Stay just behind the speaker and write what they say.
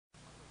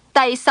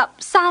第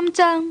13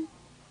章，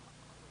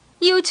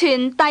要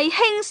存弟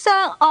兄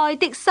相愛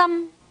的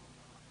心。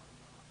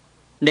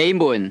你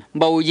們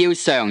務要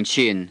常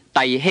存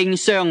弟兄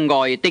相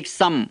愛的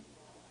心，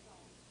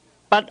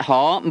不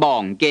可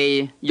忘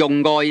記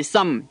用愛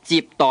心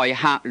接待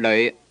客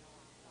旅，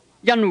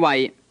因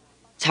為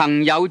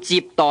曾有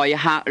接待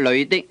客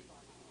旅的，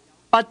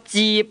不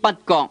知不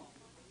覺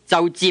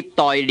就接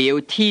待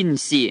了天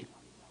使。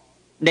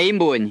你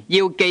們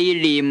要紀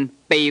念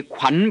被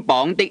捆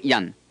綁的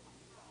人，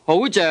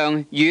好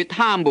像與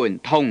他們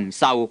同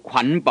受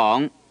捆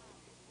綁；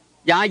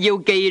也要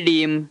紀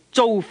念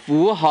遭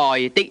苦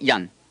害的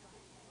人，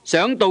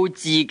想到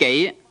自己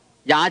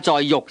也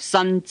在肉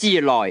身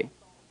之內。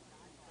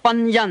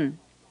婚姻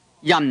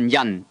人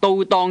人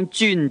都當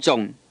尊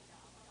重，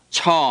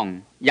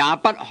床也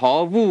不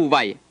可污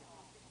穢，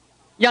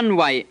因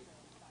為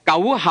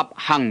苟合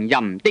行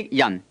淫的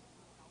人，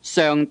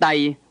上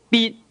帝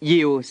必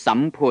要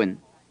審判。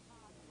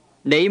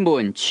你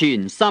們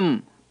全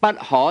心不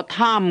可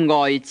貪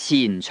愛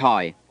錢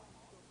財，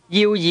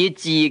要以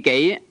自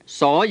己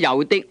所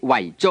有的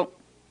為足，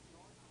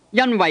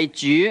因為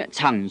主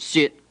曾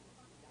說：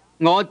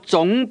我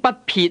總不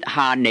撇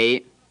下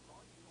你，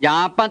也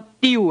不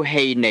丟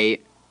棄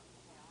你。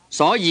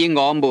所以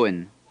我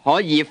們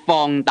可以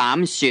放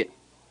膽說：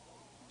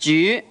主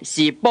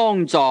是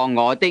幫助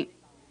我的，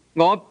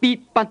我必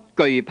不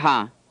懼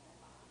怕。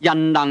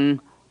人能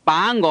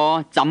把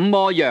我怎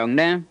麼樣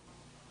呢？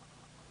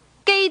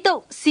基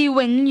督是永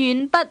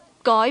遠不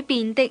改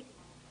變的。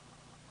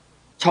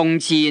從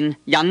前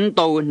引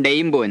導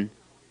你們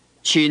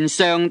傳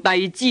上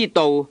帝之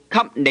道給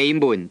你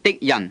們的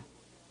人，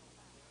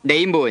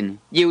你們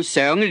要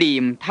想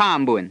念他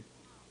們，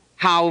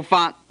效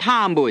法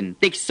他們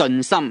的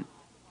信心，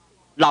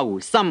留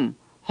心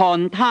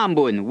看他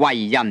們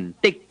為人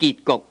的結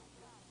局。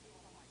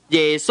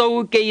耶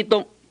穌基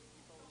督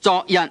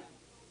昨日、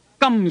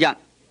今日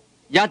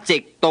一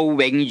直到永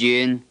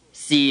遠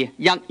是一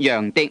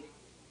樣的。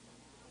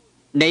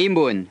你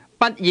們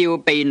不要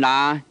被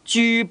那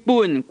諸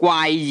般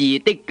怪異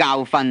的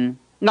教訓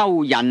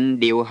勾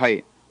引了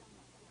去，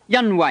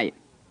因為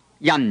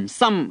人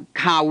心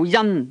靠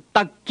恩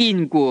得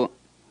堅固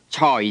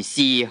才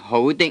是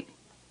好的，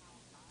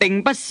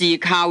並不是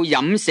靠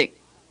飲食。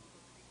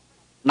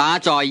那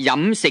在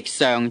飲食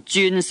上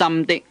專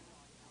心的，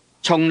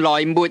從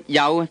來沒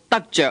有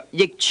得着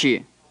益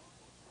處。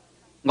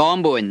我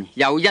們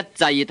有一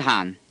祭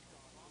壇，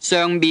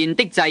上面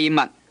的祭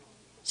物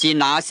是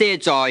那些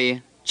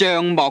在帳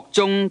幕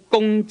中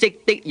供職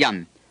的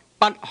人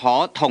不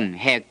可同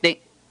吃的。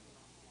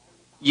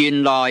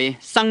原來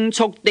牲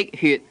畜的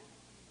血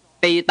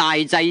被大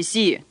祭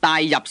司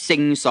帶入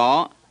聖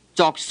所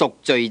作贖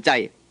罪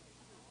祭，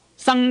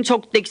牲畜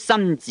的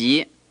身子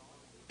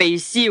被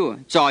燒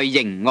在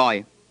營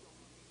外，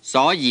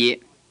所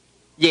以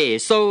耶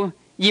穌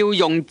要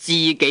用自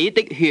己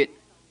的血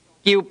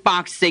叫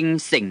百姓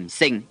成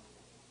聖，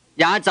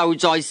也就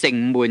在城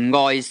門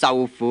外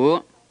受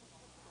苦。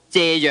這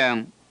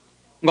樣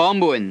我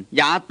們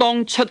也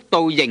當出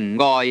到營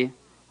外，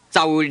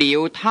就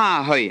了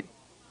他去，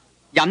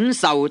忍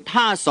受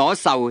他所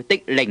受的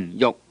凌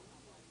辱。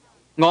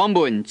我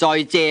們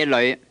在這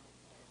裏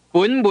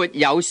本沒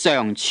有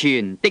常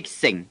存的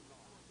城，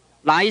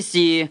乃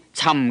是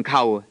尋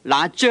求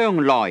那將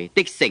來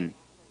的城。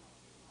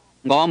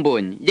我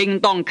們應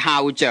當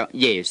靠着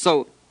耶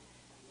穌，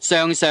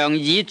常常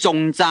以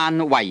頌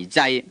讚為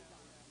祭，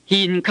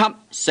獻給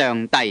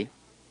上帝。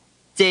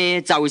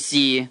這就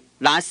是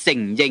那承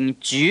認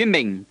主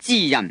名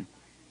之人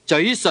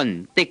嘴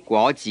唇的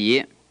果子。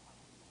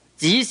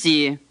只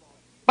是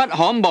不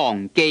可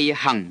忘記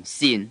行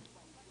善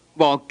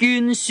和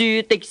捐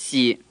輸的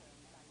事，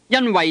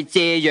因為這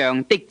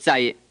樣的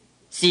祭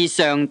是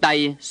上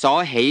帝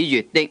所喜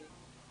悅的。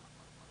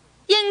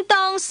應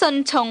當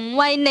順從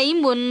為你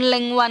們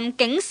靈魂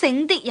警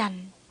醒的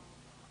人。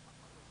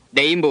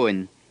你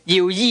們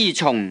要依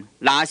從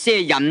那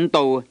些引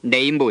導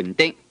你們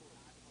的，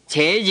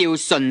且要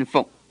順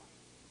服，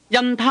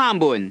因他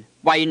們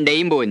為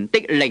你們的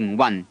靈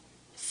魂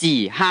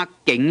時刻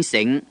警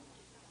醒，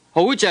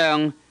好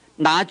像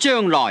那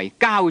將來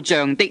交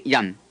賬的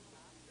人。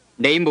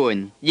你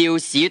們要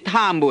使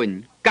他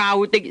們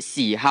交的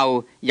時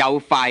候有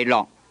快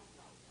樂，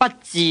不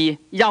致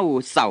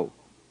憂愁。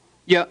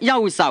若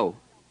憂愁，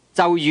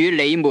就與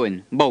你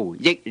們無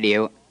益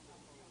了。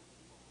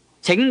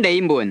請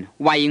你們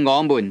為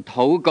我們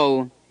禱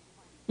告，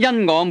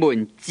因我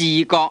們自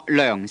覺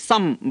良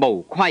心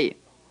無虧，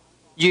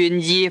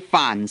願意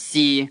凡事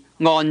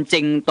按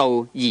正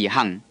道而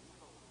行。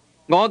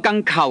我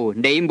更求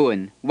你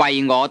們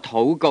為我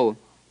禱告，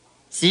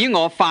使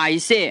我快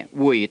些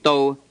回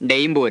到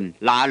你們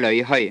那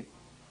裏去。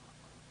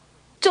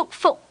祝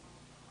福。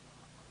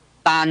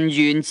但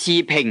願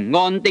賜平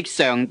安的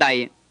上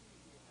帝，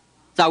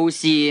就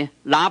是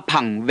那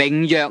憑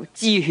永約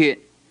之血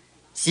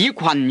使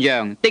群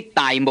羊的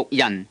大牧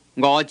人，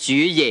我主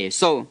耶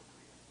穌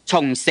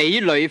從死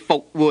裏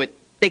復活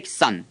的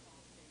神，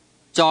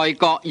在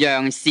各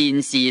樣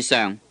善事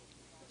上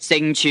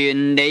成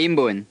全你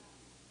們，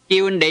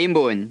叫你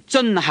們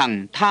遵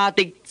行他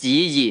的旨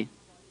意，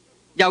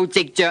又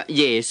藉着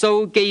耶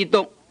穌基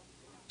督，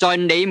在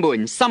你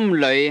們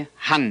心裏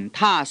行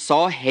他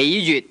所喜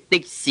悅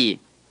的事，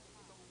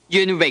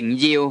願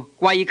榮耀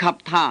歸給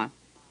他，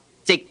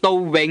直到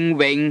永永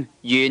遠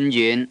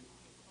遠。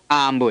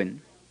阿門。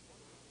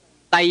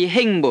弟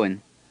兄們，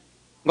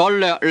我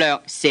略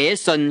略寫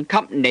信給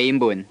你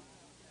們，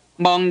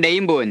望你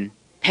們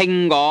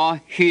聽我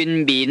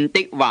勸勉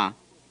的話。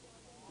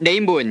你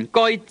們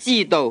該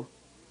知道，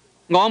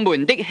我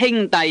們的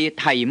兄弟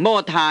提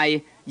摩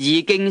太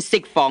已經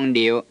釋放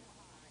了，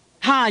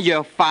他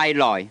若快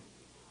來，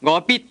我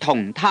必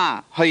同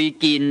他去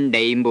見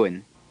你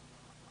們。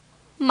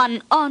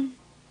問安。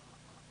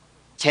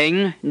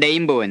請你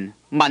們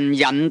問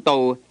引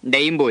導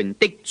你們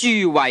的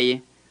諸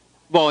位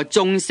和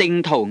眾聖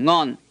徒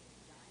安。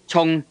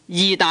從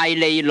意大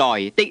利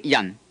來的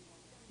人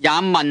也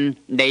問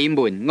你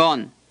們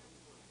安。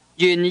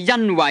願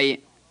恩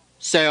惠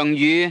常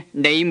與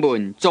你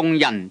們眾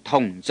人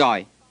同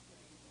在。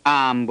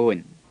阿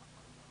門。